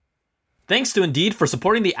Thanks to Indeed for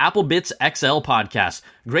supporting the Apple Bits XL podcast.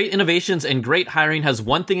 Great innovations and great hiring has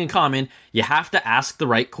one thing in common: you have to ask the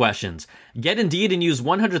right questions. Get Indeed and use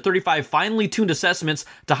 135 finely tuned assessments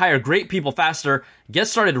to hire great people faster. Get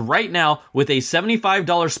started right now with a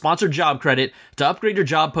 $75 sponsored job credit to upgrade your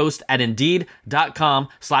job post at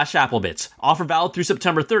Indeed.com/AppleBits. Offer valid through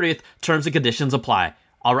September 30th. Terms and conditions apply.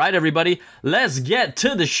 All right, everybody, let's get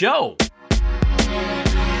to the show.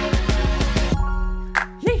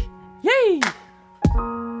 Yay!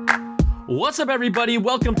 What's up, everybody?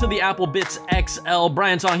 Welcome to the Apple Bits XL.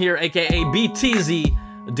 Brian Tong here, aka BTZ,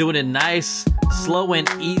 doing it nice, slow, and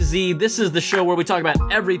easy. This is the show where we talk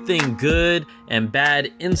about everything good and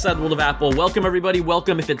bad inside the world of Apple. Welcome, everybody.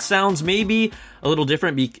 Welcome. If it sounds maybe a little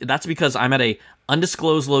different, that's because I'm at a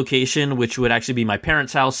undisclosed location, which would actually be my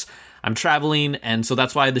parents' house. I'm traveling, and so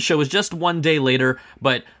that's why the show is just one day later.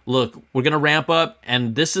 But look, we're going to ramp up,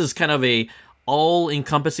 and this is kind of a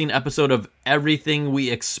all-encompassing episode of everything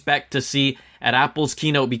we expect to see at Apple's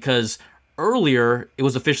keynote, because earlier it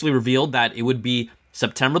was officially revealed that it would be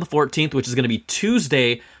September the 14th, which is going to be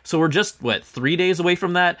Tuesday. So we're just, 3 days away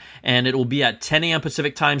from that, and it will be at 10 a.m.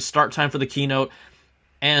 Pacific time, start time for the keynote.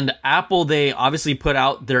 And Apple, they obviously put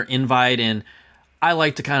out their invite, and I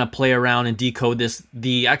like to kind of play around and decode this.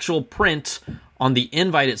 The actual print on the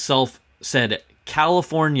invite itself said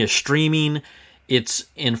California streaming. It's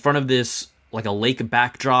in front of this like a lake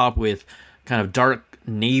backdrop with kind of dark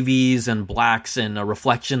navies and blacks and a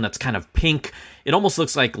reflection that's kind of pink. It almost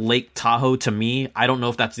looks like Lake Tahoe to me. I don't know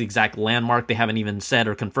if that's the exact landmark. They haven't even said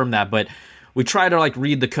or confirmed that, but we try to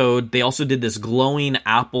read the code. They also did this glowing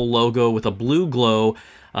Apple logo with a blue glow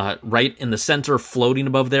right in the center floating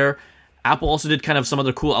above there. Apple also did kind of some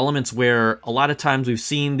other cool elements where a lot of times we've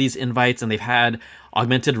seen these invites and they've had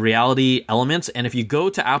augmented reality elements. And if you go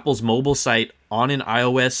to Apple's mobile site on an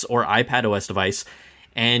iOS or iPadOS device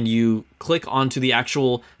and you click onto the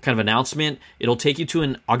actual kind of announcement, it'll take you to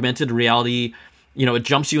an augmented reality, it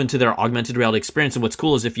jumps you into their augmented reality experience. And what's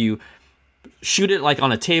cool is if you shoot it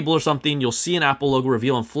on a table or something, you'll see an Apple logo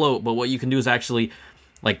reveal and float. But what you can do is actually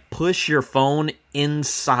push your phone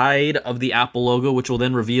inside of the Apple logo, which will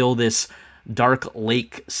then reveal this dark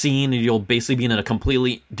lake scene, and you'll basically be in a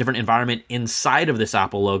completely different environment inside of this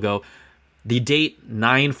Apple logo. The date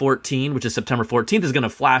 9/14, which is September 14th, is going to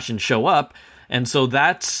flash and show up. And so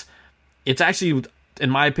it's actually,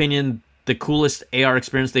 in my opinion, the coolest AR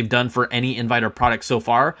experience they've done for any invite or product so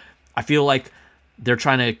far. I feel like they're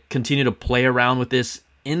trying to continue to play around with this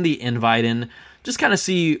in the invite and just kind of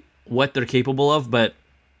see what they're capable of. But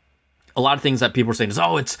a lot of things that people are saying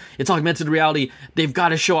is, it's augmented reality. They've got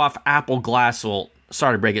to show off Apple Glass. Well,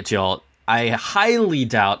 sorry to break it to y'all. I highly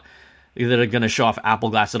doubt that they're going to show off Apple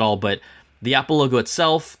Glass at all. But the Apple logo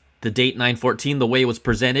itself, the date 9/14, the way it was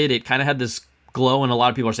presented, it kind of had this glow. And a lot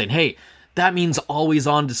of people are saying, hey, that means always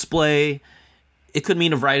on display. It could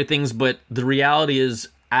mean a variety of things. But the reality is,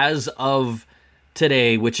 as of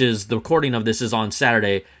today, which is the recording of this is on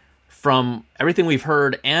Saturday, from everything we've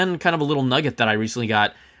heard and kind of a little nugget that I recently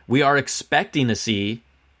got, we are expecting to see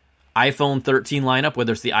iPhone 13 lineup,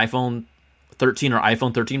 whether it's the iPhone 13 or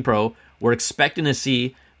iPhone 13 Pro. We're expecting to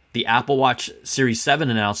see the Apple Watch Series 7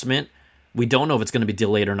 announcement. We don't know if it's going to be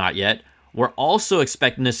delayed or not yet. We're also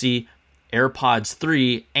expecting to see AirPods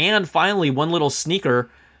 3, and finally, one little sneaker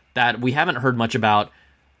that we haven't heard much about.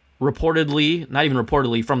 Reportedly, not even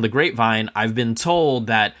reportedly, from the grapevine, I've been told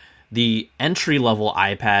that the entry-level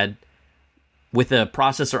iPad with a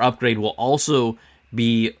processor upgrade will also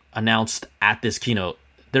be announced at this keynote.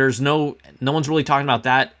 There's no one's really talking about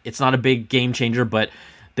that. It's not a big game changer, but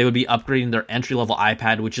they would be upgrading their entry-level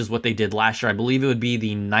iPad, which is what they did last year. I believe it would be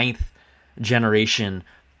the 9th generation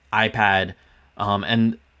iPad.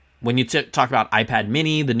 And when you talk about iPad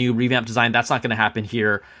mini, the new revamped design, that's not going to happen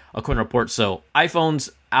here, according to reports. So iPhones,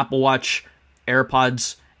 Apple Watch,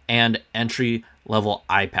 AirPods, and entry-level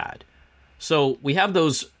iPad. So we have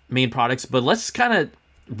those main products, but let's kind of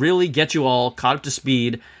really get you all caught up to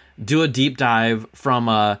speed, do a deep dive from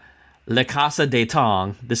La Casa de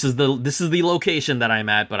Tong. This is the location that I'm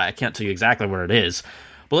at, but I can't tell you exactly where it is.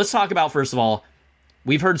 But let's talk about, first of all,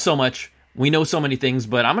 we've heard so much, we know so many things,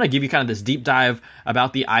 but I'm going to give you kind of this deep dive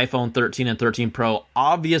about the iPhone 13 and 13 Pro.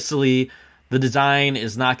 Obviously, the design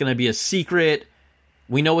is not going to be a secret.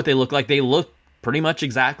 We know what they look like. They look pretty much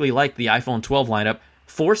exactly like the iPhone 12 lineup.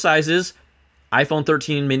 4 sizes. iPhone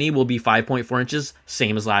 13 mini will be 5.4 inches,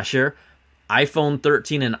 same as last year. iPhone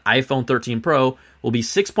 13 and iPhone 13 Pro will be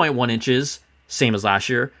 6.1 inches, same as last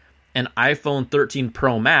year. And iPhone 13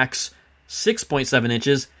 Pro Max, 6.7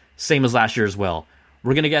 inches, same as last year as well.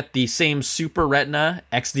 We're going to get the same Super Retina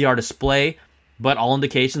XDR display, but all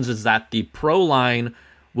indications is that the Pro line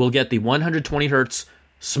will get the 120 hertz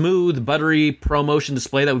smooth, buttery ProMotion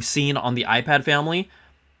display that we've seen on the iPad family.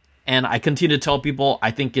 And I continue to tell people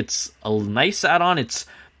I think it's a nice add-on.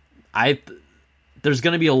 There's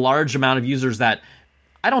going to be a large amount of users that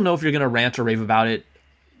I don't know if you're going to rant or rave about it.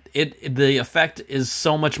 The effect is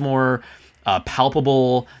so much more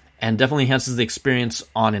palpable and definitely enhances the experience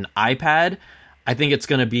on an iPad. I think it's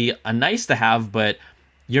going to be a nice to have, but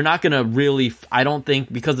you're not going to really, I don't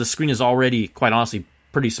think, because the screen is already, quite honestly,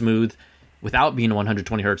 pretty smooth without being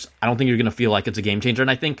 120 hertz, I don't think you're going to feel like it's a game changer. And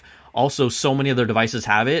I think also so many other devices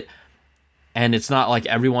have it, and it's not like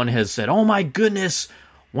everyone has said, oh my goodness,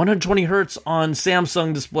 120 hertz on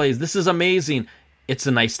Samsung displays, this is amazing. It's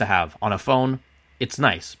a nice to have. On a phone, it's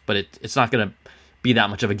nice, but it's not going to be that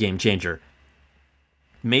much of a game changer.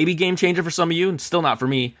 Maybe game changer for some of you, and still not for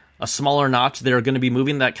me. A smaller notch. They're going to be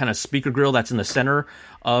moving that kind of speaker grill that's in the center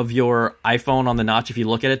of your iPhone on the notch. If you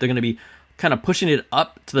look at it, they're going to be kind of pushing it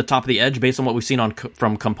up to the top of the edge based on what we've seen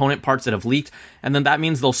from component parts that have leaked. And then that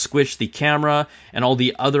means they'll squish the camera and all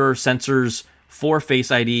the other sensors for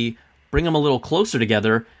Face ID, bring them a little closer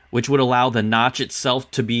together, which would allow the notch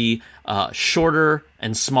itself to be shorter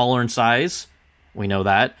and smaller in size. We know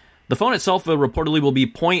that. The phone itself reportedly will be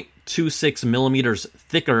 0.26 millimeters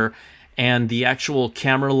thicker, and the actual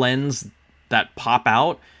camera lens that pop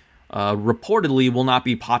out reportedly will not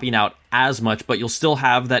be popping out as much, but you'll still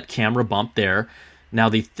have that camera bump there. Now,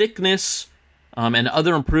 the thickness and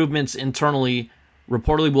other improvements internally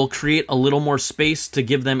reportedly will create a little more space to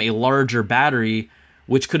give them a larger battery,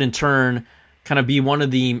 which could in turn kind of be one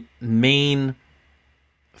of the main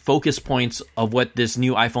focus points of what this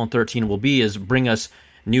new iPhone 13 will be, is bring us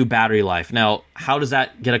new battery life. Now, how does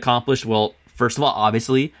that get accomplished? Well, first of all,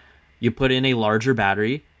 obviously, you put in a larger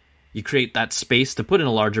battery. You create that space to put in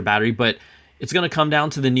a larger battery, but it's going to come down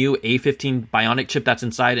to the new A15 Bionic chip that's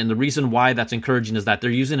inside. And the reason why that's encouraging is that they're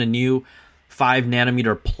using a new 5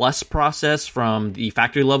 nanometer plus process from the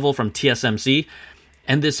factory level from TSMC.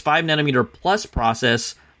 And this 5 nanometer plus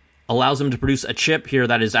process allows them to produce a chip here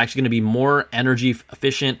that is actually going to be more energy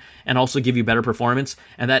efficient and also give you better performance.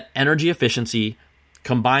 And that energy efficiency,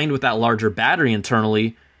 combined with that larger battery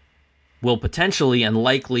internally, will potentially and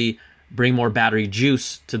likely bring more battery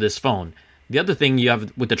juice to this phone. The other thing you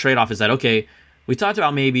have with the trade-off is that, okay, we talked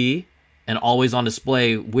about maybe an always-on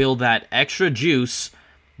display. Will that extra juice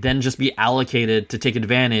then just be allocated to take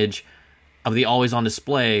advantage of the always-on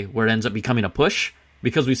display where it ends up becoming a push?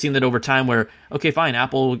 Because we've seen that over time where, okay, fine,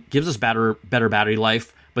 Apple gives us better battery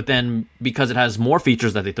life, but then because it has more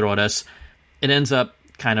features that they throw at us, it ends up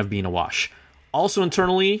kind of being a wash. Also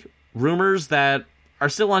internally, rumors that are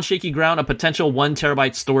still on shaky ground, a potential 1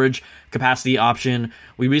 terabyte storage capacity option.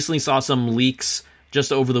 We recently saw some leaks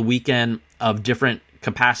just over the weekend of different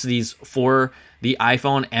capacities for the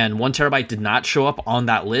iPhone, and 1 terabyte did not show up on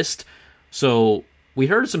that list. So we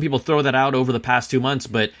heard some people throw that out over the past 2 months,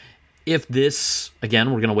 but if this, again,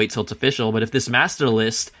 we're going to wait till it's official, but if this master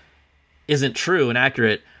list isn't true and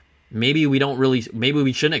accurate, maybe we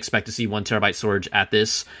shouldn't expect to see 1 terabyte storage at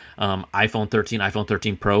this iPhone 13, iPhone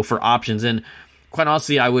 13 Pro for options. And quite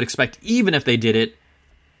honestly, I would expect even if they did it,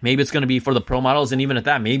 maybe it's going to be for the Pro models, and even at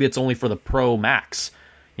that, maybe it's only for the Pro Max.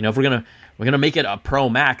 You know, if we're gonna make it a Pro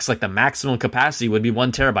Max, like the maximum capacity would be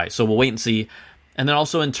 1 terabyte. So we'll wait and see. And then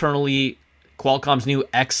also internally, Qualcomm's new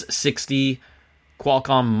X60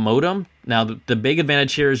 Qualcomm modem. Now, the big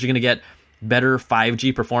advantage here is you're going to get better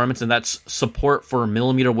 5G performance, and that's support for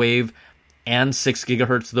millimeter wave and 6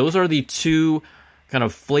 gigahertz. Those are the two kind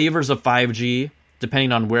of flavors of 5G,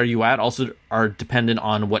 depending on where you at. Also are dependent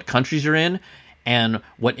on what countries you're in and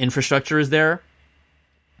what infrastructure is there.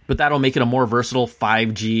 But that'll make it a more versatile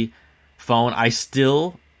 5G phone.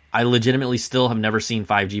 I legitimately still have never seen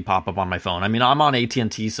 5G pop up on my phone. I mean, I'm on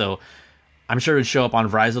AT&T, so I'm sure it'd show up on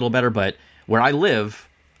Verizon a little better, but where I live,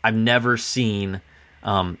 I've never seen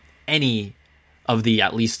any of the,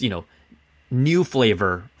 at least, new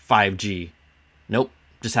flavor 5G. Nope,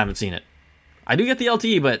 just haven't seen it. I do get the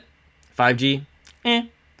LTE, but 5G,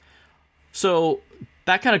 So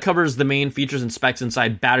that kind of covers the main features and specs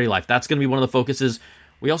inside. Battery life, that's going to be one of the focuses.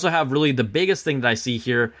 We also have really the biggest thing that I see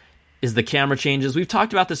here is the camera changes. We've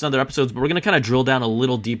talked about this in other episodes, but we're going to kind of drill down a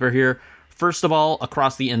little deeper here. First of all,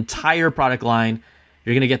 across the entire product line,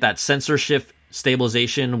 you're going to get that sensor shift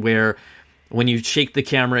stabilization where when you shake the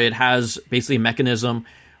camera, it has basically a mechanism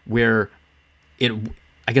where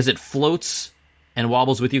it floats and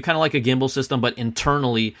wobbles with you, kind of like a gimbal system, but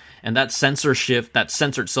internally. And that sensor shift, that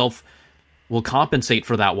sensor itself will compensate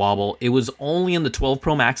for that wobble. It was only in the 12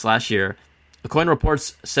 Pro Max last year. According to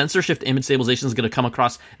reports, sensor shift image stabilization is going to come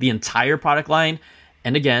across the entire product line.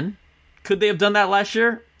 And again, could they have done that last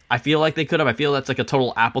year? I feel like they could have. I feel that's like a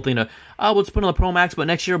total Apple thing to, oh, let's put on the Pro Max, but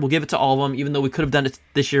next year we'll give it to all of them, even though we could have done it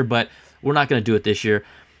this year, but we're not going to do it this year.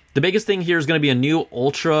 The biggest thing here is going to be a new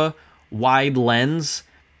ultra wide lens,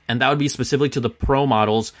 and that would be specifically to the Pro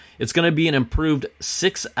models. It's going to be an improved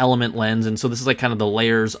 6-element lens, and so this is like kind of the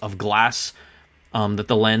layers of glass that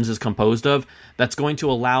the lens is composed of. That's going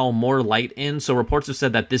to allow more light in. So reports have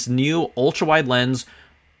said that this new ultra wide lens,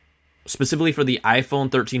 specifically for the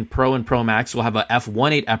iPhone 13 Pro and Pro Max, will have a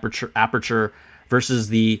f1.8 aperture versus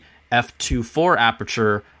the f2.4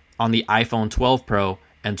 aperture on the iPhone 12 Pro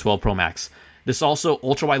and 12 Pro Max. This also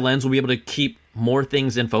ultra wide lens will be able to keep more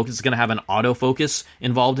things in focus. It's going to have an autofocus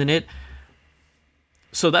involved in it.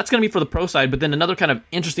 So that's going to be for the Pro side. But then another kind of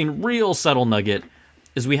interesting, real subtle nugget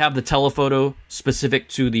is we have the telephoto specific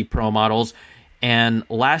to the Pro models. And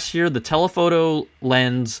last year, the telephoto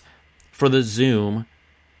lens for the zoom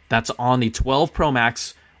that's on the 12 Pro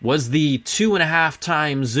Max was the 2.5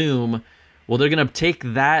 times zoom. Well, they're going to take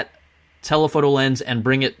that telephoto lens and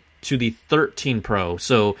bring it to the 13 Pro.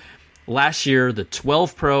 So last year, the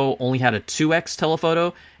 12 Pro only had a 2x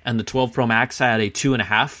telephoto, and the 12 Pro Max had a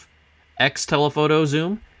 2.5x telephoto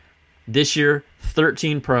zoom. This year,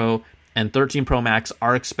 13 Pro and 13 Pro Max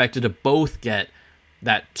are expected to both get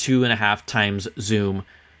that 2.5 times zoom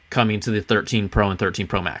coming to the 13 Pro and 13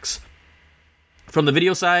 Pro Max. From the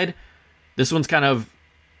video side, this one's kind of,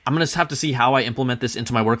 I'm going to have to see how I implement this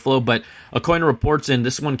into my workflow, but according to reports, and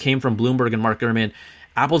this one came from Bloomberg and Mark Gurman,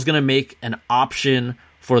 Apple's going to make an option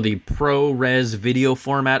for the ProRes video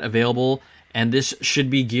format available, and this should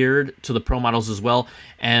be geared to the Pro models as well.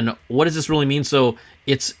 And what does this really mean? So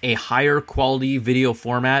it's a higher quality video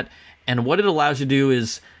format, and what it allows you to do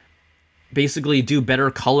is basically do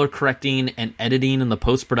better color correcting and editing in the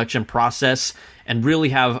post-production process and really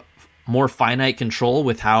have more finite control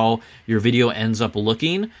with how your video ends up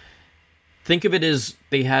looking. Think of it as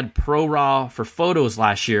they had ProRAW for photos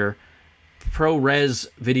last year. ProRes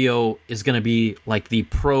video is going to be like the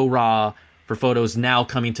ProRAW for photos now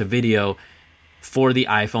coming to video for the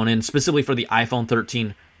iPhone, and specifically for the iPhone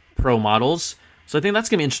 13 Pro models. So I think that's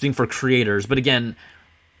going to be interesting for creators. But again,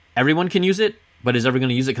 everyone can use it, but is everyone going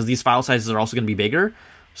to use it? Because these file sizes are also going to be bigger.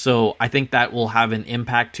 So I think that will have an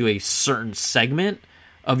impact to a certain segment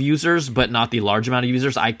of users, but not the large amount of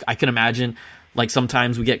users. I can imagine, like,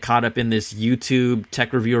 sometimes we get caught up in this YouTube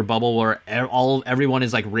tech reviewer bubble where everyone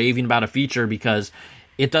is like raving about a feature because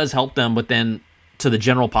it does help them, but then to the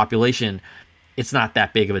general population, it's not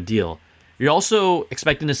that big of a deal. You're also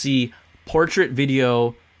expecting to see portrait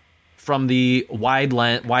video from the wide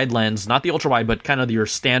lens, not the ultra wide, but kind of your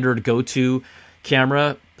standard go-to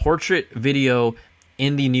camera, portrait video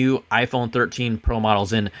in the new iPhone 13 Pro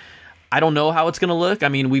models. And I don't know how it's going to look. I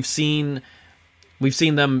mean, we've seen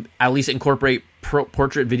them at least incorporate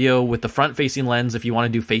portrait video with the front-facing lens. If you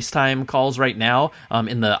want to do FaceTime calls right now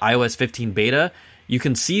in the iOS 15 beta, you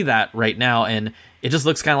can see that right now, and it just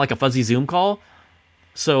looks kind of like a fuzzy Zoom call.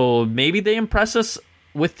 So maybe they impress us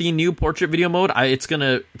with the new portrait video mode. It's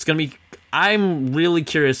gonna be. I'm really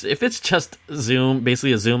curious if it's just Zoom,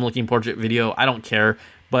 basically a Zoom-looking portrait video. I don't care,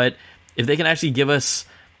 but if they can actually give us,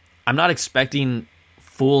 I'm not expecting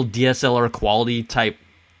full DSLR quality type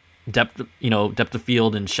depth of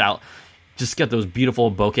field and just get those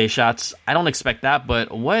beautiful bokeh shots. I don't expect that,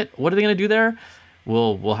 but what are they going to do there?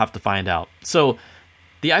 We'll have to find out. So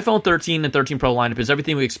the iPhone 13 and 13 Pro lineup is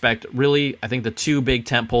everything we expect. Really, I think the two big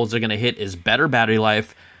tent poles they're going to hit is better battery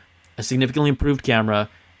life, a significantly improved camera.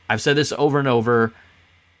 I've said this over and over.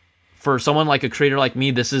 For someone like a creator like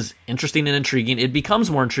me, this is interesting and intriguing. It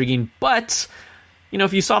becomes more intriguing, but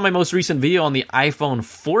if you saw my most recent video on the iPhone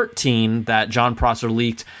 14 that Jon Prosser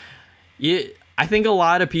leaked, I think a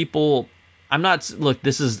lot of people,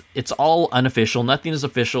 it's all unofficial. Nothing is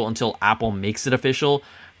official until Apple makes it official.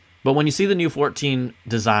 But when you see the new 14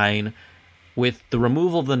 design with the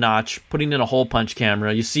removal of the notch, putting in a hole punch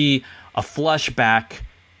camera, you see a flush back,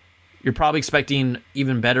 you're probably expecting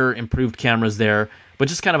even better improved cameras there, but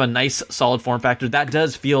just kind of a nice solid form factor. That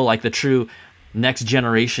does feel like the true next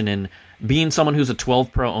generation. And being someone who's a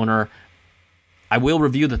 12 Pro owner, I will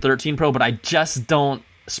review the 13 Pro, but I just don't,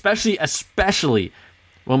 especially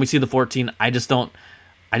when we see the 14, I just don't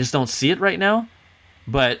see it right now.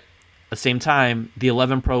 But at the same time, the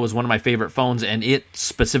 11 Pro is one of my favorite phones, and it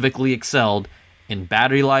specifically excelled in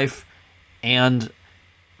battery life and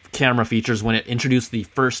camera features when it introduced the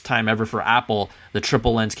first time ever for Apple the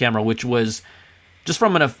triple lens camera, which was just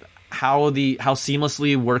from how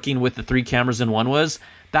seamlessly working with the three cameras in one was.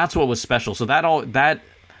 That's what was special. So that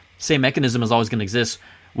same mechanism is always going to exist.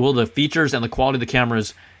 Will the features and the quality of the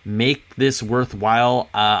cameras make this worthwhile?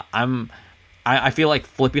 I feel like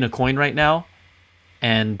flipping a coin right now.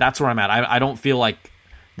 And that's where I'm at. I don't feel like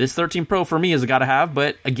this 13 Pro for me is a gotta have,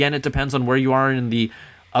 but again, it depends on where you are in the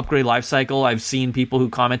upgrade life cycle. I've seen people who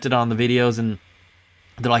commented on the videos and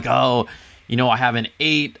they're like, oh, I have an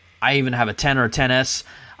 8, I even have a 10 or a 10S.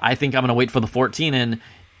 I think I'm going to wait for the 14. And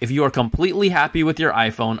if you are completely happy with your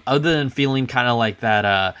iPhone, other than feeling kind of like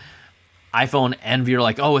that iPhone envy, you're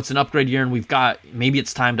like, oh, it's an upgrade year and maybe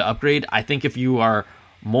it's time to upgrade. I think if you are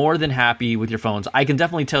more than happy with your phones, I can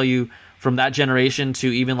definitely tell you from that generation to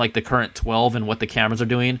even like the current 12 and what the cameras are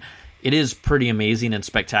doing, it is pretty amazing and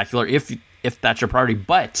spectacular if that's your priority.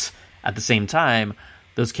 But at the same time,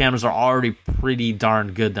 those cameras are already pretty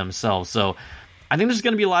darn good themselves. So I think there's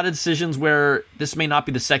going to be a lot of decisions where this may not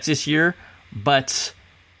be the sexiest year, but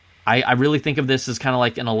I really think of this as kind of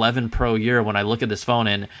like an 11 Pro year when I look at this phone.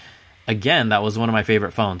 And again, that was one of my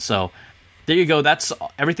favorite phones. So there you go. That's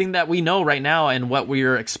everything that we know right now and what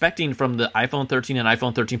we're expecting from the iPhone 13 and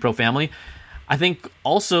iPhone 13 Pro family. I think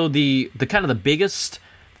also the kind of the biggest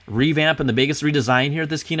revamp and the biggest redesign here at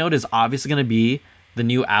this keynote is obviously going to be the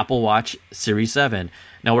new Apple Watch Series 7.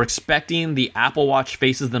 Now we're expecting the Apple Watch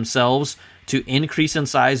faces themselves to increase in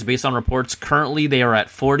size based on reports. Currently they are at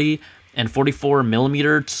 40 and 44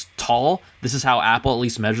 millimeters tall. This is how Apple at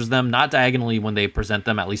least measures them, not diagonally when they present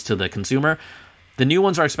them, at least to the consumer. The new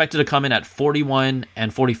ones are expected to come in at 41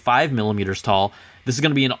 and 45 millimeters tall. This is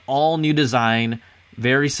going to be an all new design,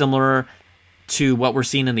 very similar to what we're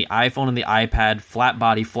seeing in the iPhone and the iPad, flat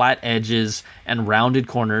body, flat edges, and rounded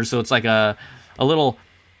corners. So it's like a little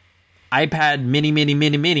iPad mini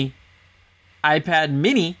iPad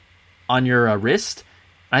mini on your wrist.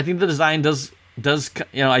 And I think the design does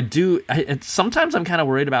sometimes I'm kind of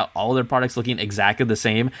worried about all their products looking exactly the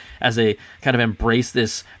same as they kind of embrace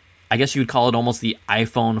this, I guess you would call it almost the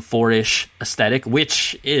iPhone 4-ish aesthetic,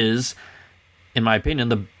 which is, in my opinion,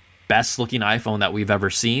 the best looking iPhone that we've ever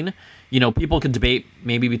seen. People could debate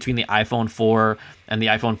maybe between the iPhone 4 and the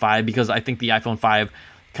iPhone 5, because I think the iPhone 5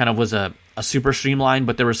 kind of was a super streamlined,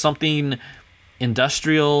 but there was something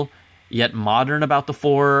industrial yet modern about the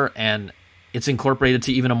 4, and it's incorporated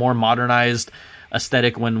to even a more modernized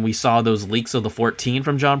aesthetic when we saw those leaks of the 14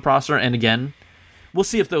 from Jon Prosser. And again, we'll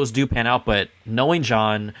see if those do pan out, but knowing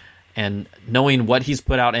Jon and knowing what he's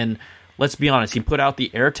put out, and let's be honest, he put out the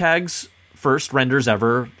AirTags first renders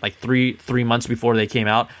ever, like three months before they came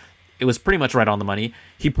out. It was pretty much right on the money.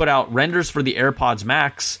 He put out renders for the AirPods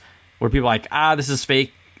Max where people are like, this is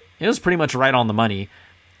fake. It was pretty much right on the money.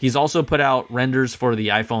 He's also put out renders for the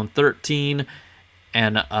iPhone 13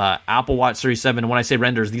 and Apple Watch Series 7. And when I say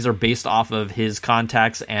renders, these are based off of his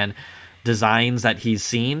contacts and designs that he's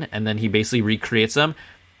seen, and then he basically recreates them.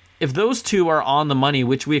 If those two are on the money,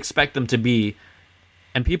 which we expect them to be,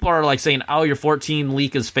 and people are like saying, oh, your 14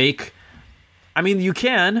 leak is fake, I mean, you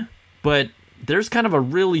can, but there's kind of a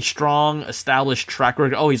really strong established track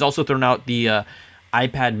record. Oh, he's also thrown out the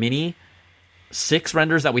iPad mini 6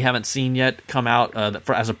 renders that we haven't seen yet come out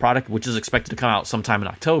as a product, which is expected to come out sometime in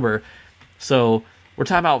October. So we're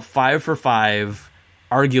talking about 5 for 5,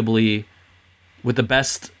 arguably with the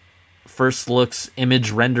best first looks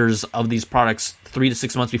image renders of these products 3 to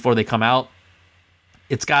 6 months before they come out.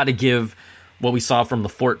 It's got to give what we saw from the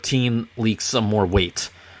 14 leaks some more weight.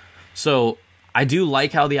 So I do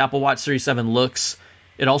like how the Apple Watch Series 7 looks.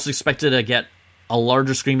 It also expected to get a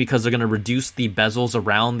larger screen because they're going to reduce the bezels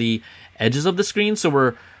around the edges of the screen. So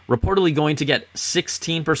we're reportedly going to get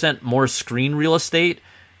 16% more screen real estate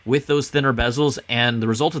with those thinner bezels. And the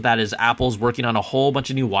result of that is Apple's working on a whole bunch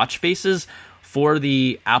of new watch faces for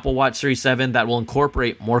the Apple Watch Series 7 that will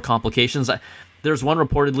incorporate more complications. There's one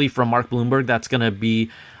reportedly from Mark Bloomberg that's going to be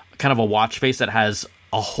kind of a watch face that has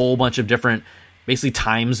a whole bunch of different, basically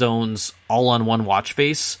time zones all on one watch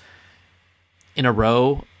face in a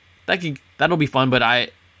row. That'll be fun, but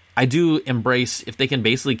I do embrace if they can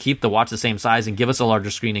basically keep the watch the same size and give us a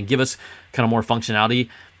larger screen and give us kind of more functionality.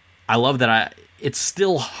 I love that. It's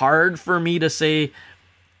still hard for me to say.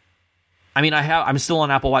 I mean, I'm still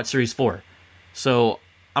on Apple Watch Series 4. So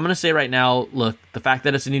I'm going to say right now, look, the fact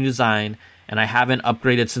that it's a new design and I haven't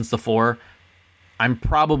upgraded since the 4, I'm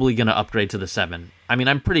probably going to upgrade to the 7. I mean,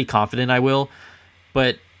 I'm pretty confident I will.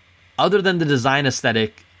 But other than the design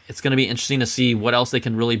aesthetic, it's going to be interesting to see what else they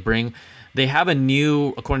can really bring. They have a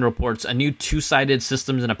new, according to reports, a new 2-sided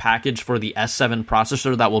systems in a package for the S7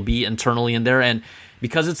 processor that will be internally in there. And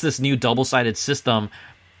because it's this new double-sided system,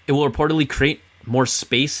 it will reportedly create more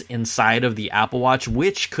space inside of the Apple Watch,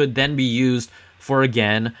 which could then be used for,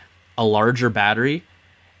 again, a larger battery.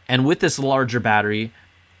 And with this larger battery,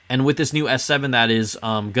 and with this new S7 that is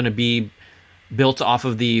going to be built off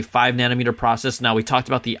of the 5 nanometer process. Now, we talked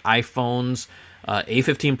about the iPhones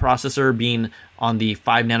A15 processor being on the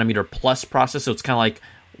 5 nanometer plus process. So it's kind of like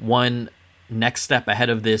one next step ahead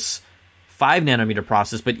of this 5 nanometer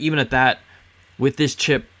process. But even at that, with this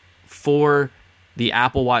chip for the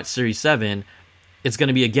Apple Watch Series 7, it's going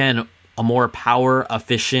to be, again, a more power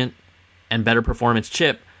efficient and better performance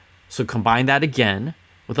chip. So combine that again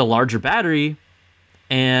with a larger battery,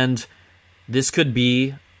 and this could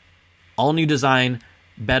be all new design,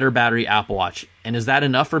 better battery Apple Watch. And is that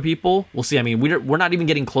enough for people? We'll see. I mean, we're not even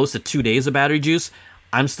getting close to 2 days of battery juice.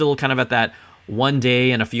 I'm still kind of at that 1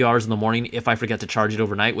 day and a few hours in the morning if I forget to charge it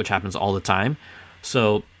overnight, which happens all the time.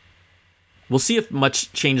 So we'll see if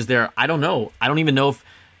much changes there. I don't know. I don't even know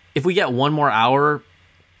if we get 1 more hour,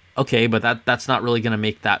 okay, but that's not really going to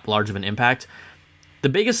make that large of an impact. The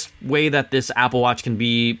biggest way that this Apple Watch can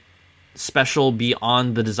be special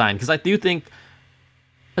beyond the design, because I do think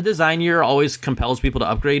a design year always compels people to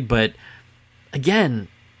upgrade, but again,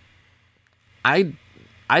 I'd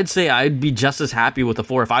say I'd be just as happy with the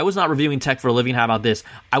 4. If I was not reviewing tech for a living, how about this?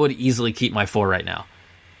 I would easily keep my 4 right now.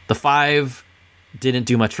 The 5 didn't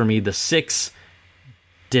do much for me. The 6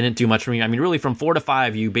 didn't do much for me. I mean, really, from 4 to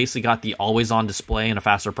 5, you basically got the always-on display and a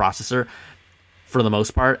faster processor for the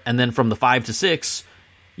most part. And then from the 5 to 6,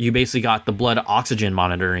 you basically got the blood oxygen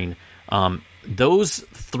monitoring. Those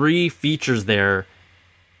 3 features there,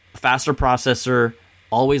 faster processor,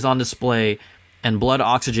 always on display, and blood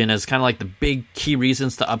oxygen, as kind of like the big key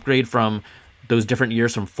reasons to upgrade from those different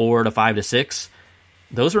years from 4 to 5 to 6.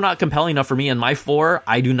 Those were not compelling enough for me. And my 4,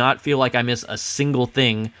 I do not feel like I miss a single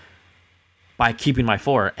thing by keeping my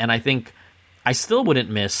 4. And I think I still wouldn't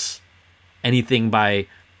miss anything by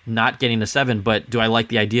not getting the 7, but do I like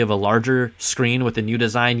the idea of a larger screen with a new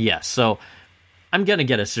design? Yes. So I'm going to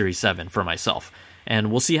get a Series 7 for myself. And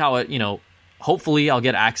we'll see how it, hopefully I'll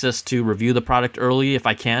get access to review the product early if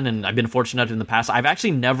I can. And I've been fortunate in the past. I've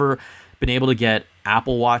actually never been able to get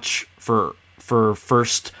Apple Watch for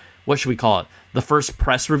first, what should we call it? The first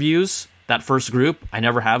press reviews, that first group. I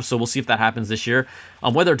never have. So we'll see if that happens this year.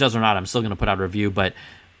 Whether it does or not, I'm still going to put out a review, but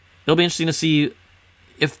it'll be interesting to see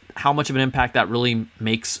how much of an impact that really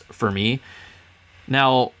makes for me.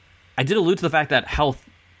 Now, I did allude to the fact that health,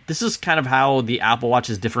 this is kind of how the Apple Watch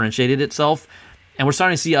has differentiated itself. And we're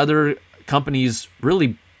starting to see other companies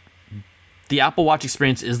really, the Apple Watch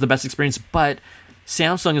experience is the best experience, but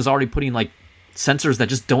Samsung is already putting like sensors that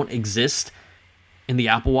just don't exist in the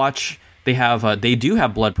Apple Watch. They do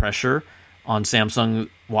have blood pressure on Samsung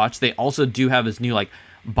Watch. They also do have this new like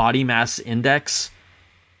body mass index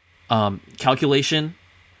calculation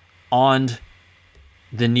on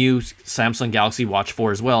the new Samsung Galaxy Watch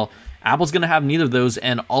 4 as well. Apple's going to have neither of those,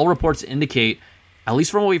 and all reports indicate, at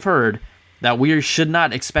least from what we've heard, that we should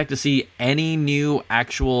not expect to see any new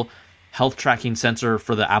actual health tracking sensor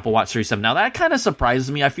for the Apple Watch Series 7. Now, that kind of surprises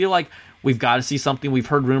me. I feel like we've got to see something. We've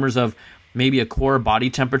heard rumors of maybe a core body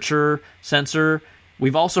temperature sensor.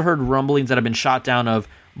 We've also heard rumblings that have been shot down of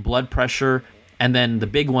blood pressure, and then the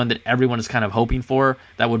big one that everyone is kind of hoping for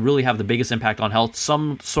that would really have the biggest impact on health,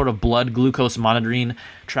 some sort of blood glucose monitoring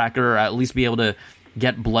tracker, or at least be able to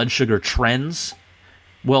get blood sugar trends.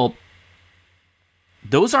 Well,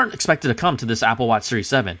 those aren't expected to come to this Apple Watch Series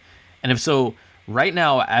 7. And if so, right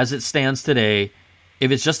now, as it stands today, if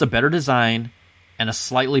it's just a better design and a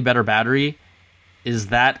slightly better battery, is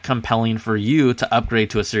that compelling for you to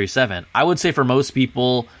upgrade to a Series 7? I would say for most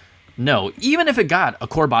people, no. Even if it got a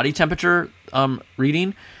core body temperature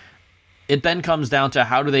reading, it then comes down to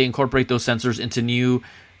how do they incorporate those sensors into new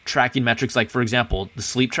tracking metrics. Like, for example, the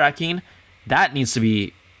sleep tracking, that needs to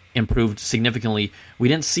be improved significantly. We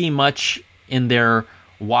didn't see much in their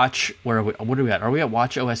watch. What are we at? Are we at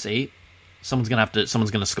Watch OS 8? Someone's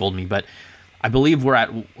gonna scold me, but I believe we're at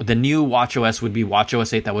the new Watch OS would be Watch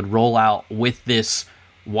OS 8 that would roll out with this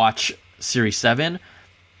Watch Series 7.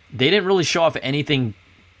 They didn't really show off anything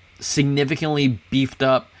significantly beefed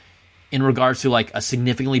up in regards to like a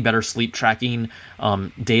significantly better sleep tracking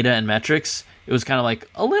data and metrics. It was kind of like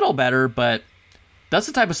a little better, but that's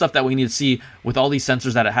the type of stuff that we need to see with all these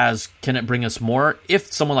sensors that it has. Can it bring us more?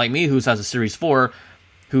 If someone like me who has a Series 4,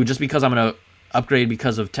 who just because I'm going to upgrade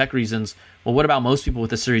because of tech reasons, well, what about most people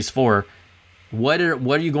with a Series 4? What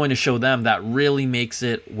are you going to show them that really makes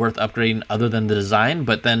it worth upgrading other than the design?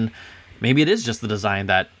 But then maybe it is just the design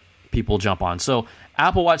that people jump on. So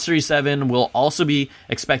Apple Watch Series 7 will also be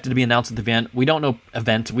expected to be announced at the event. We don't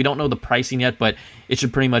know the pricing yet, but it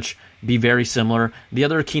should pretty much be very similar. The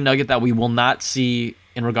other key nugget that we will not see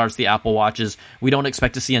in regards to the Apple Watch is we don't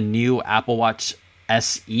expect to see a new Apple Watch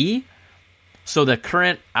SE. So the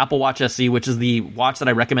current Apple Watch SE, which is the watch that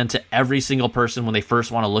I recommend to every single person when they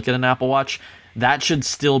first want to look at an Apple Watch, that should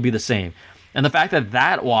still be the same. And the fact that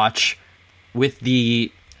that watch with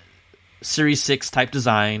the Series 6 type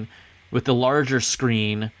design, with the larger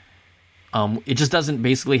screen, it just doesn't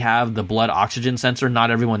basically have the blood oxygen sensor.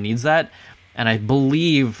 Not everyone needs that. And I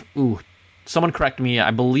believe, someone correct me,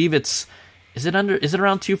 I believe is it around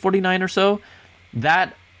 $249 or so?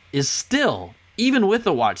 That is still, even with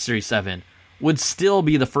the Watch Series 7, would still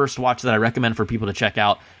be the first watch that I recommend for people to check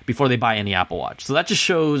out before they buy any Apple Watch. So that just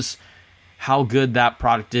shows how good that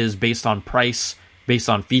product is based on price, based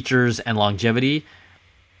on features and longevity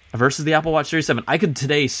versus the Apple Watch Series 7. I could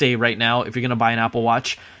today say right now, if you're going to buy an Apple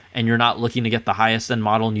Watch and you're not looking to get the highest end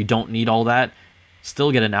model and you don't need all that,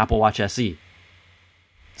 still get an Apple Watch SE.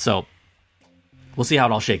 So we'll see how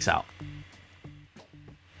it all shakes out.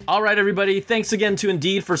 All right, everybody. Thanks again to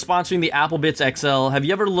Indeed for sponsoring the AppleBits XL. Have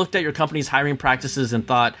you ever looked at your company's hiring practices and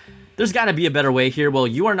thought, there's got to be a better way here? Well,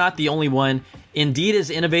 you are not the only one. Indeed is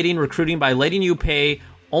innovating recruiting by letting you pay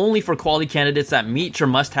only for quality candidates that meet your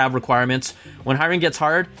must-have requirements. When hiring gets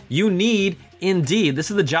hard, you need Indeed. This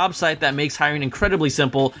is the job site that makes hiring incredibly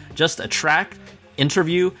simple. Just attract,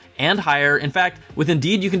 interview, and hire. In fact, with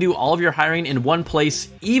Indeed, you can do all of your hiring in one place,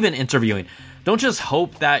 even interviewing. Don't just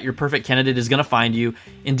hope that your perfect candidate is going to find you.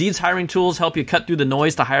 Indeed's hiring tools help you cut through the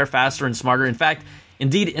noise to hire faster and smarter. In fact,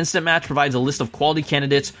 Indeed Instant Match provides a list of quality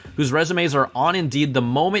candidates whose resumes are on Indeed the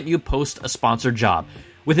moment you post a sponsored job.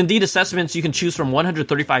 With Indeed Assessments, you can choose from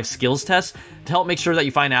 135 skills tests to help make sure that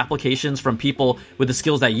you find applications from people with the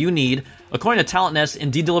skills that you need. According to Talent Nest,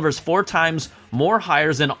 Indeed delivers 4 times more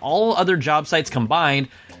hires than all other job sites combined.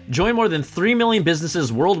 Join more than 3 million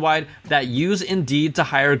businesses worldwide that use Indeed to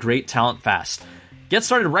hire great talent fast. Get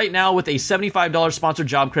started right now with a $75 sponsored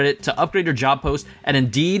job credit to upgrade your job post at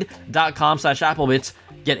Indeed.com/AppleBits.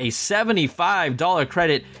 Get a $75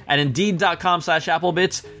 credit at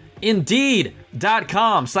Indeed.com/AppleBits.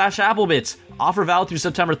 Indeed.com/AppleBits. Offer valid through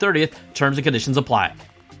September 30th. Terms and conditions apply.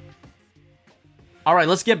 All right,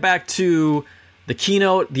 let's get back to the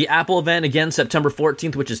keynote, the Apple event, again, September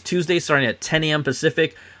 14th, which is Tuesday, starting at 10 a.m.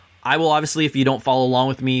 Pacific. I will obviously, if you don't follow along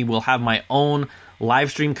with me, will have my own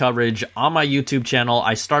live stream coverage on my YouTube channel.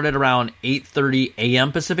 I started around 8:30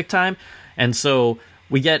 a.m. Pacific time, and so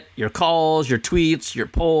we get your calls, your tweets, your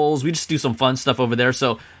polls. We just do some fun stuff over there,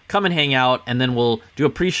 so come and hang out, and then we'll do a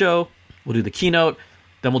pre-show, we'll do the keynote,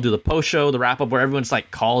 then we'll do the post-show, the wrap-up, where everyone just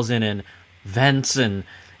like calls in and vents, and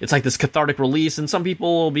it's like this cathartic release, and some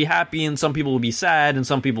people will be happy, and some people will be sad, and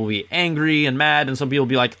some people will be angry and mad, and some people will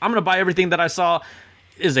be like, I'm going to buy everything that I saw.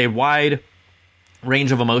 It is a wide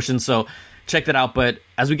range of emotions, so check that out. But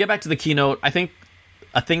as we get back to the keynote, I think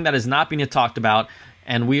a thing that is not being talked about,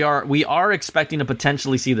 and we are expecting to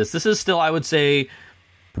potentially see this. This is still, I would say,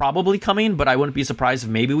 probably coming, but I wouldn't be surprised if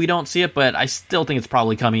maybe we don't see it, but I still think it's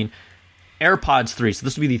probably coming. AirPods 3. So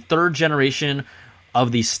this will be the third generation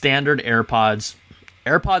of the standard AirPods.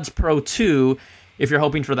 AirPods Pro 2, if you're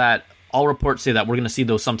hoping for that, all reports say that we're going to see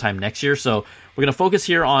those sometime next year. So we're going to focus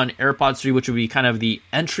here on AirPods 3, which will be kind of the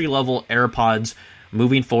entry-level AirPods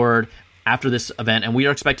moving forward after this event, and we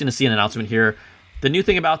are expecting to see an announcement here. The new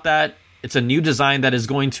thing about that, it's a new design that is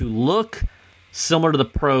going to look similar to the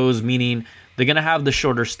Pros, meaning they're going to have the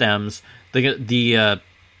shorter stems. The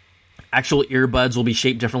actual earbuds will be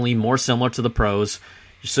shaped differently, more similar to the Pros.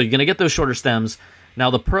 So you're going to get those shorter stems. Now,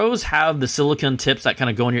 the Pros have the silicone tips that kind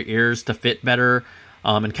of go in your ears to fit better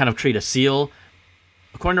and kind of create a seal.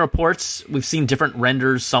 According to reports, we've seen different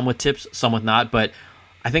renders, some with tips, some with not, but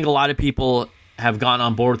I think a lot of people have gotten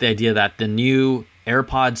on board with the idea that the new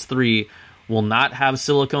AirPods 3 will not have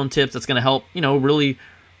silicone tips. That's going to help, really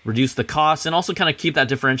reduce the cost and also kind of keep that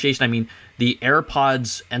differentiation. I mean, the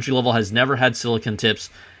AirPods entry level has never had silicone tips,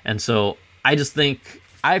 and so I just think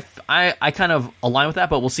I kind of align with that,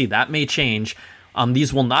 but we'll see. That may change.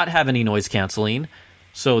 These will not have any noise canceling,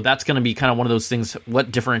 so that's going to be kind of one of those things.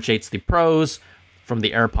 What differentiates the Pros from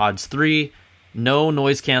the AirPods 3? No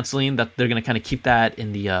noise canceling. That they're going to kind of keep that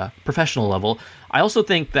in the professional level. I also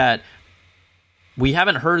think that we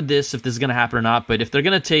haven't heard this, if this is going to happen or not, but if they're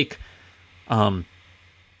going to take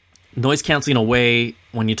noise canceling away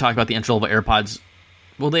when you talk about the entry-level AirPods,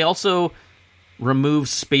 will they also remove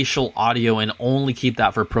spatial audio and only keep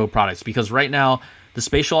that for Pro products? Because right now, the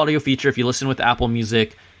spatial audio feature, if you listen with Apple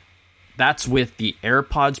Music, that's with the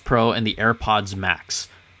AirPods Pro and the AirPods Max.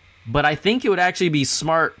 But I think it would actually be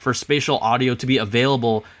smart for spatial audio to be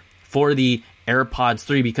available for the AirPods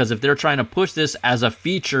 3, because if they're trying to push this as a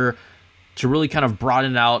feature to really kind of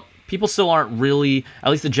broaden it out, people still aren't really,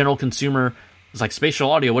 at least the general consumer, is like, spatial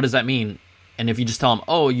audio, what does that mean? And if you just tell them,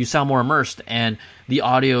 oh, you sound more immersed and the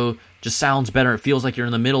audio just sounds better, it feels like you're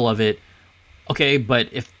in the middle of it. Okay, but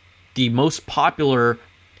if the most popular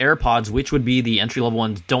AirPods, which would be the entry-level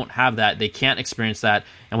ones, don't have that. They can't experience that.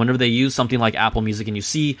 And whenever they use something like Apple Music and you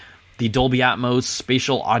see the Dolby Atmos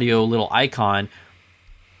spatial audio little icon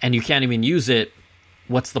and you can't even use it,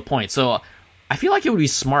 what's the point? So I feel like it would be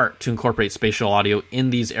smart to incorporate spatial audio in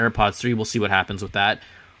these AirPods 3. We'll see what happens with that.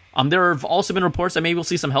 There have also been reports that maybe we'll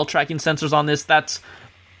see some health tracking sensors on this. That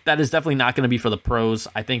is definitely not going to be for the pros.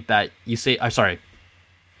 I think that it's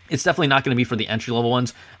definitely not going to be for the entry-level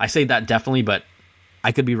ones. I say that definitely, but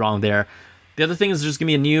I could be wrong there. The other thing is there's going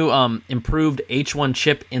to be a new improved H1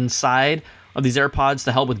 chip inside of these AirPods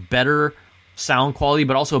to help with better sound quality,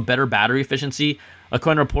 but also better battery efficiency.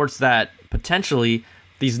 According to reports that potentially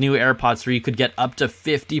these new AirPods 3 could get up to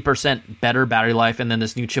 50% better battery life, and then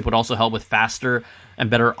this new chip would also help with faster and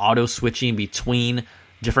better auto switching between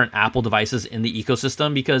different Apple devices in the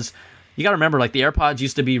ecosystem, because you got to remember, like, the AirPods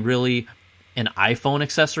used to be really an iPhone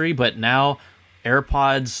accessory, but now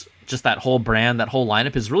AirPods, just that whole brand, that whole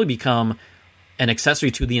lineup has really become an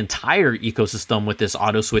accessory to the entire ecosystem with this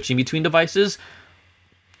auto switching between devices.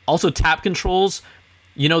 Also, tap controls.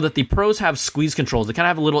 You know that the pros have squeeze controls. They kind of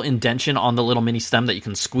have a little indentation on the little mini stem that you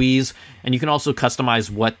can squeeze, and you can also customize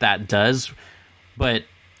what that does. But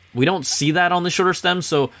we don't see that on the shorter stems,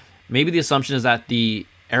 so maybe the assumption is that the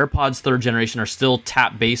AirPods 3rd generation are still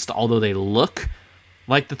tap-based, although they look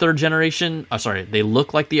like the 3rd generation. They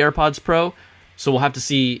look like the AirPods Pro. So we'll have to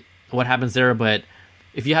see what happens there. But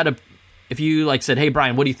if you said, hey,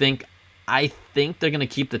 Brian, what do you think? I think they're going to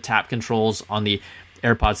keep the tap controls on the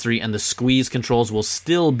AirPods 3, and the squeeze controls will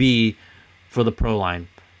still be for the Pro line.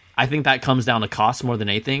 I think that comes down to cost more than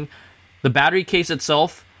anything. The battery case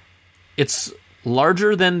itself, it's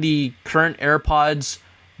larger than the current AirPods,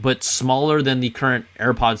 but smaller than the current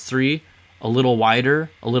AirPods 3, a little wider,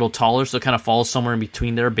 a little taller, so it kind of falls somewhere in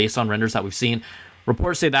between there based on renders that we've seen.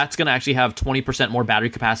 Reports say that's going to actually have 20% more battery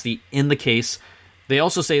capacity in the case. They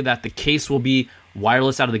also say that the case will be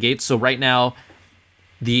wireless out of the gate. So right now,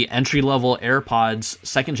 the entry-level AirPods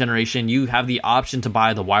 2nd generation, you have the option to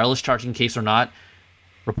buy the wireless charging case or not.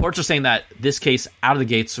 Reports are saying that this case out of the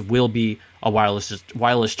gates will be a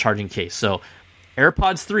wireless charging case. So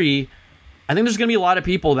AirPods 3, I think there's going to be a lot of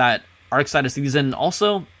people that are excited to see these. And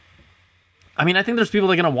also, I think there's people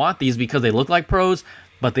that are going to want these because they look like pros,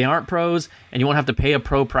 but they aren't pros, and you won't have to pay a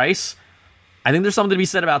pro price. I think there's something to be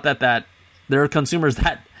said about that there are consumers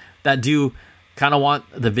that do kind of want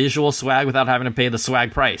the visual swag without having to pay the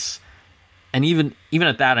swag price. And even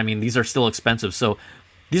at that, these are still expensive. So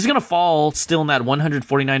these are going to fall still in that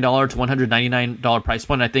 $149 to $199 price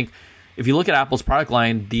point. And I think if you look at Apple's product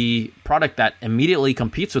line, the product that immediately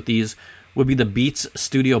competes with these would be the Beats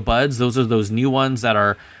Studio Buds. Those are those new ones that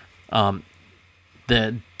are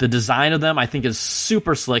the design of them, I think, is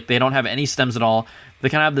super slick. They don't have any stems at all. They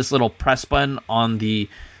kind of have this little press button on a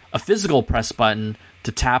physical press button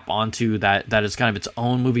to tap onto that is kind of its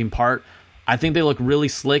own moving part. I think they look really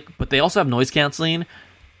slick, but they also have noise canceling.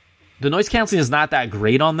 The noise canceling is not that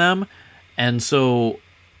great on them, and so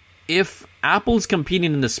if Apple's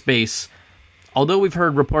competing in this space, although we've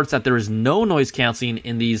heard reports that there is no noise canceling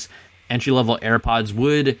in these entry-level AirPods,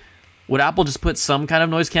 would Apple just put some kind of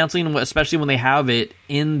noise canceling, especially when they have it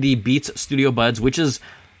in the Beats Studio Buds, which is,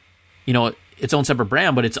 its own separate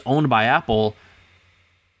brand, but it's owned by Apple?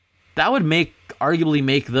 That would arguably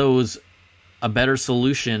make those a better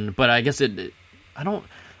solution, but I guess I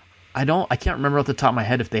can't remember off the top of my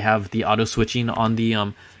head if they have the auto switching on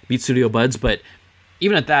the Beats Studio Buds, but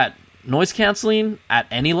even at that, noise canceling at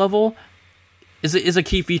any level is a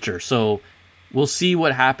key feature. So we'll see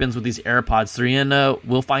what happens with these AirPods 3, and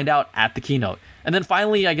we'll find out at the keynote. And then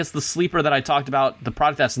finally, I guess the sleeper that I talked about, the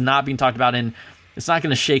product that's not being talked about, and it's not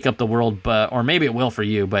going to shake up the world, or maybe it will for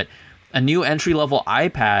you, but a new entry-level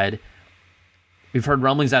iPad. We've heard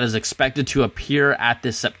rumblings that is expected to appear at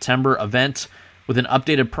this September event with an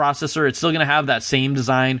updated processor. It's still going to have that same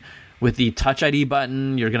design with the Touch ID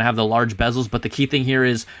button. You're going to have the large bezels, but the key thing here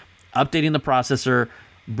is updating the processor,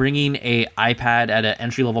 bringing a iPad at an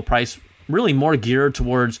entry-level price, really more geared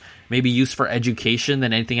towards maybe use for education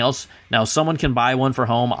than anything else. Now, someone can buy one for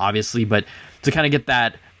home, obviously, but to kind of get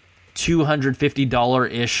that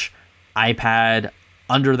 $250-ish iPad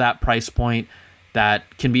under that price point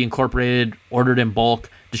that can be incorporated, ordered in bulk,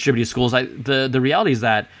 distributed to schools. The reality is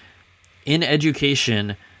that in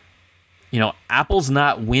education, Apple's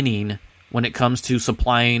not winning when it comes to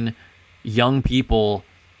supplying young people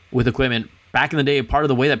with equipment. Back in the day, part of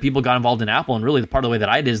the way that people got involved in Apple, and really the part of the way that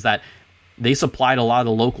I did, is that they supplied a lot of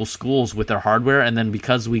the local schools with their hardware, and then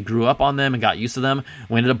because we grew up on them and got used to them,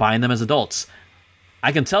 we ended up buying them as adults.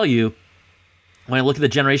 I can tell you, when I look at the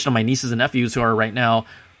generation of my nieces and nephews who are right now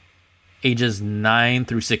ages 9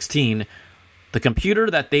 through 16, The computer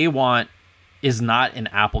that they want is not an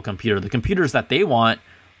Apple computer. The computers that they want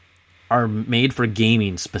are made for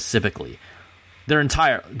gaming specifically.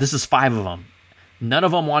 This is 5 of them. None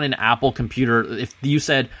of them want an Apple computer. If you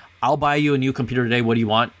said, I'll buy you a new computer today, what do you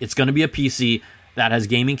want? It's going to be a PC that has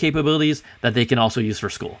gaming capabilities that they can also use for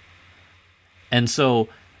school. And so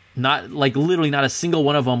literally not a single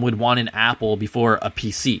one of them would want an Apple before a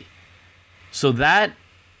PC. So that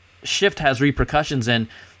shift has repercussions. And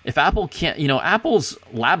if Apple can't, Apple's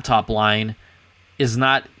laptop line is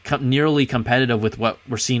not nearly competitive with what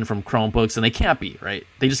we're seeing from Chromebooks, and they can't be, right?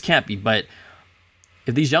 They just can't be. But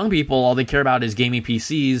if these young people, all they care about is gaming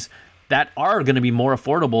PCs that are going to be more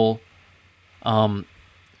affordable, I'm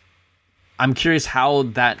curious how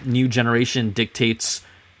that new generation dictates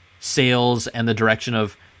sales and the direction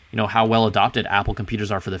of, how well adopted Apple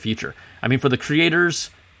computers are for the future. I mean, for the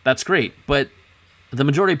creators, that's great, but the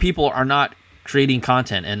majority of people are not creating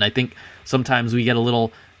content. And I think sometimes we get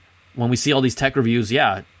when we see all these tech reviews,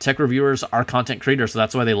 tech reviewers are content creators, so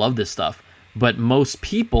that's why they love this stuff. But most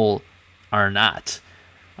people are not.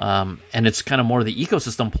 And it's kind of more the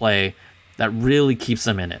ecosystem play that really keeps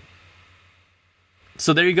them in it.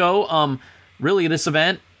 So there you go. Really, this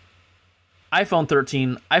event, iPhone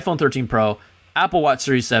 13, iPhone 13 Pro, Apple Watch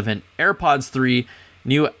Series 7, AirPods 3,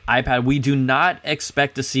 new iPad. We do not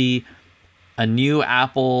expect to see a new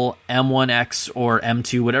Apple M1X or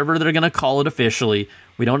M2, whatever they're going to call it officially.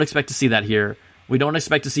 We don't expect to see that here. We don't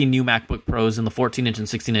expect to see new MacBook Pros in the 14-inch and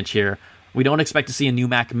 16-inch here. We don't expect to see a new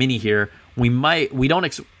Mac Mini here. We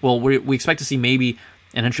expect to see maybe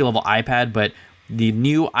an entry-level iPad, but the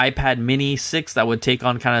new iPad Mini 6 that would take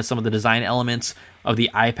on kind of some of the design elements of the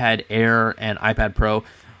iPad Air and iPad Pro,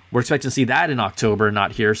 we're expecting to see that in October,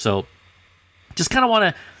 not here. So just kind of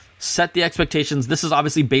want to set the expectations. This is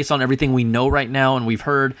obviously based on everything we know right now and we've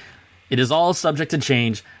heard. It is all subject to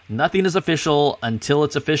change. Nothing is official until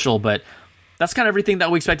it's official, but that's kind of everything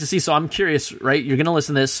that we expect to see. So I'm curious, right? You're going to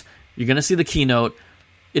listen to this. You're going to see the keynote.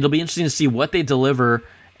 It'll be interesting to see what they deliver,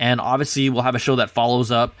 and obviously we'll have a show that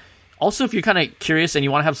follows up. Also, if you're kind of curious and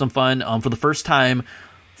you want to have some fun, for the first time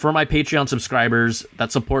for my Patreon subscribers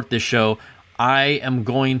that support this show, I am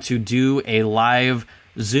going to do a live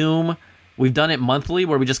Zoom. We've done it monthly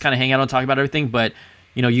where we just kind of hang out and talk about everything, but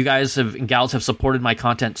you guys and gals have supported my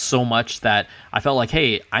content so much that I felt like,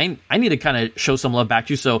 hey, I need to kind of show some love back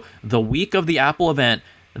to you. So the week of the Apple event,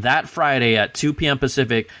 that Friday at 2 p.m.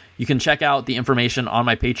 Pacific, you can check out the information on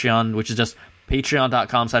my Patreon, which is just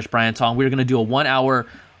patreon.com/Brian Tong. We're going to do a 1-hour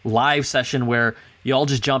live session where you all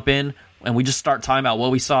just jump in and we just start talking about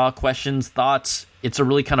what we saw, questions, thoughts. It's a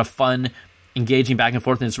really kind of fun, engaging back and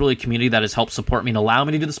forth, and it's really a community that has helped support me and allow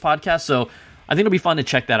me to do this podcast. So I think it'll be fun to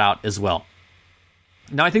check that out as well.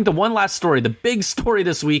 Now, I think the one last story, the big story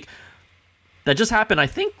this week that just happened, I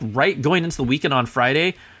think right going into the weekend on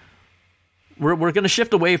Friday, we're going to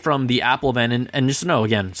shift away from the Apple event, and just know,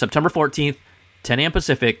 again, September 14th, 10 a.m.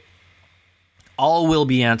 Pacific, all will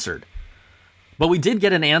be answered. But we did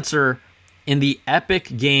get an answer in the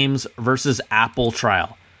Epic Games versus Apple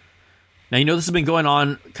trial. Now, this has been going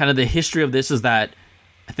on. Kind of the history of this is that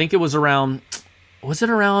I think it was around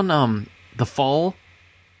the fall?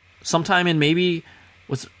 Sometime in maybe...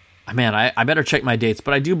 I better check my dates,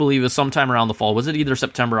 but I do believe it was sometime around the fall. Was it either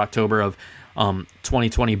September, October of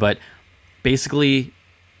 2020? But basically,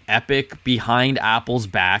 Epic, behind Apple's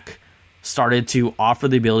back, started to offer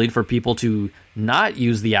the ability for people to not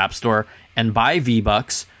use the App Store and buy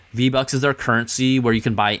V-Bucks. V-Bucks is their currency where you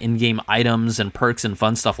can buy in-game items and perks and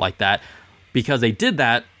fun stuff like that, because they did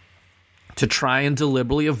that to try and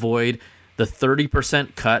deliberately avoid the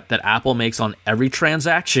 30% cut that Apple makes on every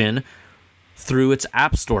transaction through its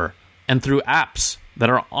App Store and through apps that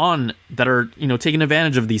are taking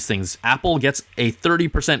advantage of these things. Apple gets a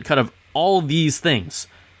 30% cut of all these things.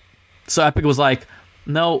 So Epic was like,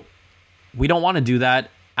 no, we don't want to do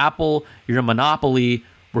that. Apple, you're a monopoly.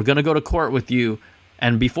 We're going to go to court with you.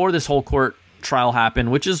 And before this whole court trial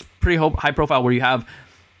happened, which is pretty high profile, where you have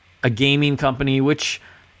a gaming company which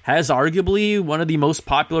has arguably one of the most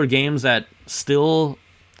popular games that still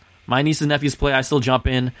my nieces and nephews play, I still jump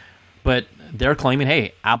in, but they're claiming,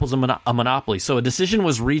 hey, Apple's a monopoly. So a decision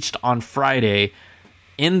was reached on Friday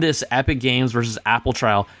in this Epic Games versus Apple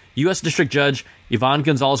trial. U.S. District Judge Yvonne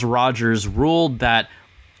Gonzalez-Rogers ruled that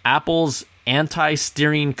Apple's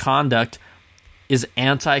anti-steering conduct is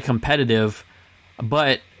anti-competitive,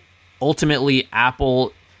 but ultimately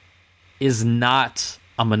Apple is not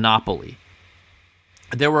a monopoly.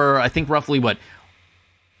 There were, I think, roughly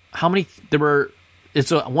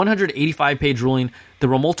it's a 185-page ruling. There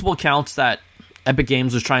were multiple counts that Epic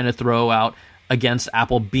Games was trying to throw out against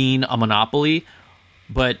Apple being a monopoly,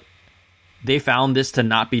 but they found this to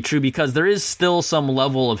not be true because there is still some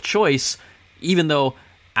level of choice, even though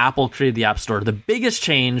Apple created the App Store. The biggest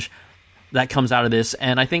change that comes out of this,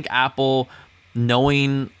 and I think Apple,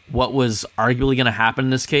 knowing what was arguably going to happen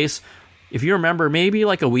in this case, if you remember, maybe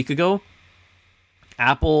like a week ago,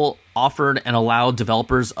 Apple offered and allowed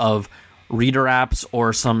developers of reader apps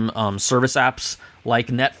or some service apps like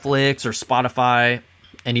Netflix or Spotify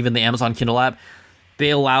and even the Amazon Kindle app,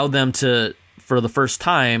 they allowed them to, for the first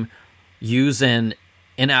time, use an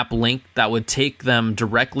in-app link that would take them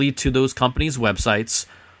directly to those companies' websites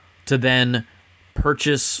to then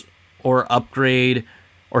purchase or upgrade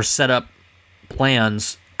or set up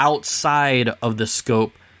plans outside of the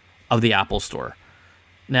scope of the Apple Store.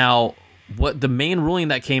 Now, what the main ruling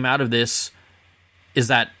that came out of this is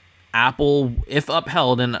that Apple, if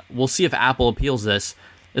upheld, and we'll see if Apple appeals this,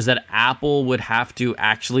 is that Apple would have to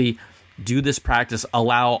actually do this practice,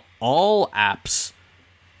 allow all apps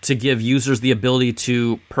to give users the ability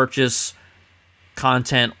to purchase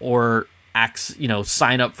content or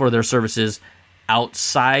sign up for their services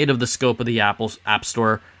outside of the scope of the Apple App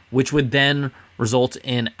Store, which would then result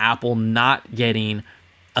in Apple not getting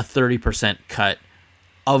a 30% cut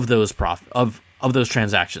of those of those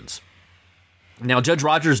transactions. Now, Judge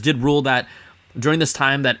Rogers did rule that during this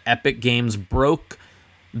time that Epic Games broke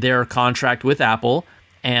their contract with Apple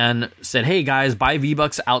and said, "Hey guys, buy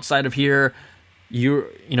V-Bucks outside of here.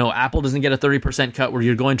 Apple doesn't get a 30% cut where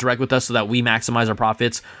you're going direct with us so that we maximize our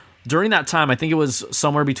profits." During that time, I think it was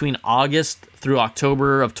somewhere between August through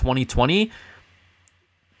October of 2020,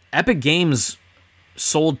 Epic Games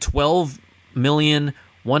sold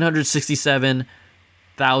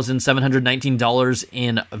 12,167,719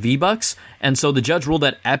 in V-Bucks, and so the judge ruled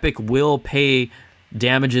that Epic will pay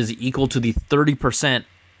damages equal to the 30%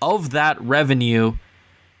 of that revenue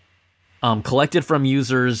collected from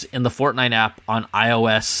users in the Fortnite app on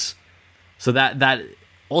iOS. So that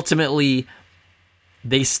ultimately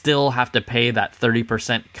they still have to pay that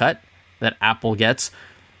 30% cut that Apple gets.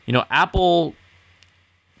 Apple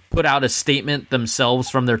put out a statement themselves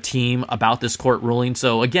from their team about this court ruling.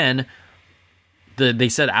 So again, they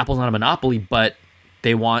said Apple's not a monopoly, but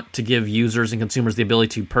they want to give users and consumers the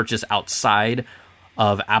ability to purchase outside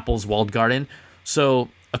of Apple's walled garden. So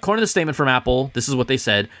according to the statement from Apple, this is what they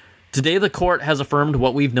said. "Today, the court has affirmed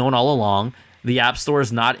what we've known all along. The App Store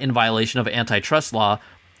is not in violation of antitrust law.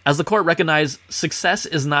 As the court recognized, success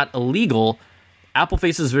is not illegal. Apple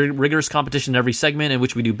faces rigorous competition in every segment in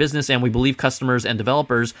which we do business, and we believe customers and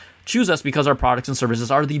developers choose us because our products and services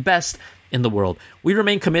are the best in the world. We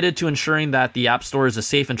remain committed to ensuring that the App Store is a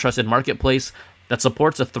safe and trusted marketplace that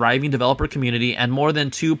supports a thriving developer community and more than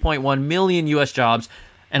 2.1 million U.S. jobs,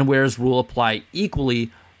 and where rules apply equally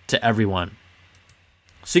to everyone."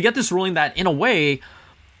 So you get this ruling that, in a way,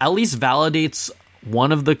 at least validates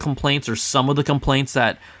one of the complaints or some of the complaints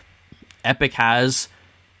that Epic has.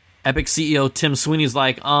 Epic CEO Tim Sweeney's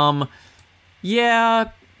like,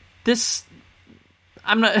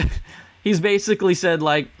 he's basically said,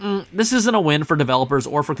 like, this isn't a win for developers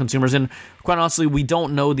or for consumers, and quite honestly, we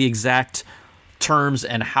don't know the exact terms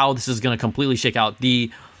and how this is going to completely shake out.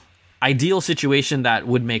 The ideal situation that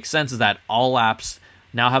would make sense is that all apps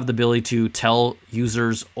now have the ability to tell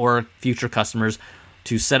users or future customers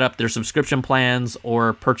to set up their subscription plans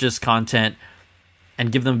or purchase content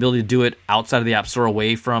and give them the ability to do it outside of the App Store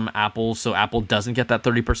away from Apple, so Apple doesn't get that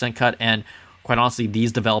 30% cut. And quite honestly,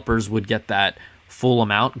 these developers would get that full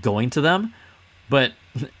amount going to them. But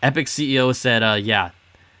Epic CEO said,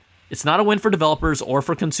 it's not a win for developers or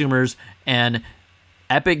for consumers, and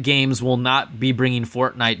Epic Games will not be bringing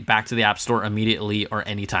Fortnite back to the App Store immediately or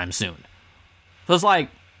anytime soon. So it's like,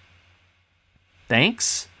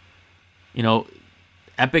 thanks.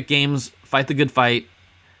 Epic Games, fight the good fight.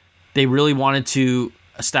 They really wanted to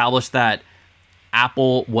establish that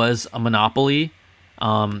Apple was a monopoly,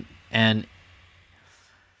 and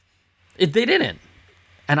they didn't.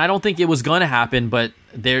 And I don't think it was going to happen, but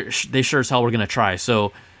they sure as hell were going to try.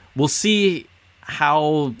 So we'll see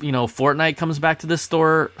how Fortnite comes back to this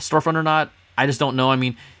storefront or not. I just don't know. I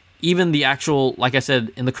mean, even the actual, like I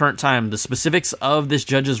said, in the current time, the specifics of this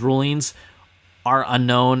judge's rulings are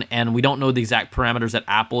unknown, and we don't know the exact parameters that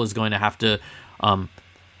Apple is going to have to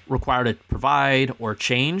require to provide or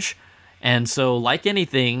change. And so, like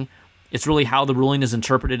anything, it's really how the ruling is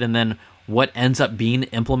interpreted and then what ends up being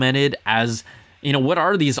implemented as, what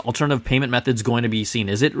are these alternative payment methods going to be seen?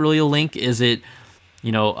 Is it really a link? Is it,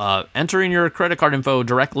 entering your credit card info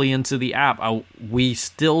directly into the app? We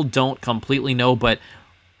still don't completely know, but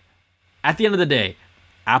at the end of the day,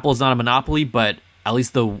 Apple is not a monopoly, but at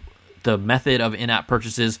least the method of in-app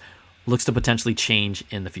purchases looks to potentially change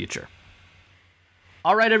in the future.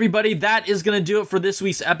 All right, everybody, that is going to do it for this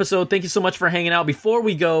week's episode. Thank you so much for hanging out. Before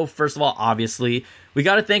we go, first of all, obviously, we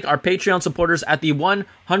got to thank our Patreon supporters at the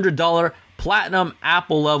 $100 Platinum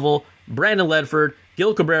Apple level: Brandon Ledford,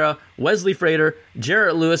 Gil Cabrera, Wesley Frater,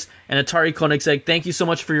 Jarrett Lewis, and Atari Koenigsegg. Thank you so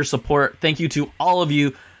much for your support. Thank you to all of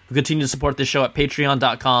you who continue to support this show at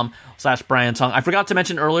patreon.com/Brian Tong. I forgot to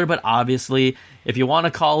mention earlier, but obviously, if you want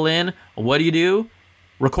to call in, what do?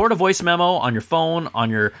 Record a voice memo on your phone, on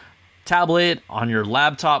your tablet, on your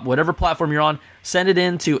laptop, whatever platform you're on. Send it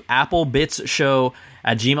in to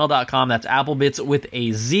applebitsshow@gmail.com. That's applebits with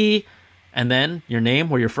a Z. And then your name,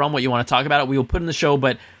 where you're from, what you want to talk about. We will put in the show.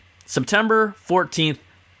 But September 14th,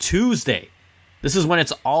 Tuesday, this is when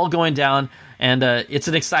it's all going down. And it's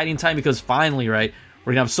an exciting time because finally, right,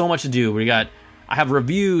 we're going to have so much to do. I have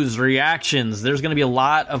reviews, reactions. There's going to be a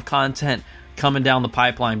lot of content coming down the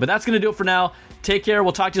pipeline. But that's going to do it for now. Take care.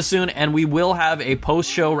 We'll talk to you soon. And we will have a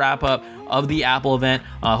post-show wrap-up of the Apple event.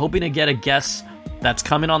 Hoping to get a guest that's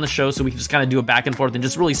coming on the show so we can just kind of do a back and forth and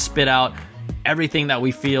just really spit out everything that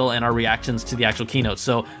we feel and our reactions to the actual keynote.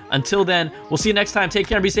 So until then, we'll see you next time. Take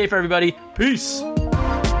care and be safe, everybody. Peace.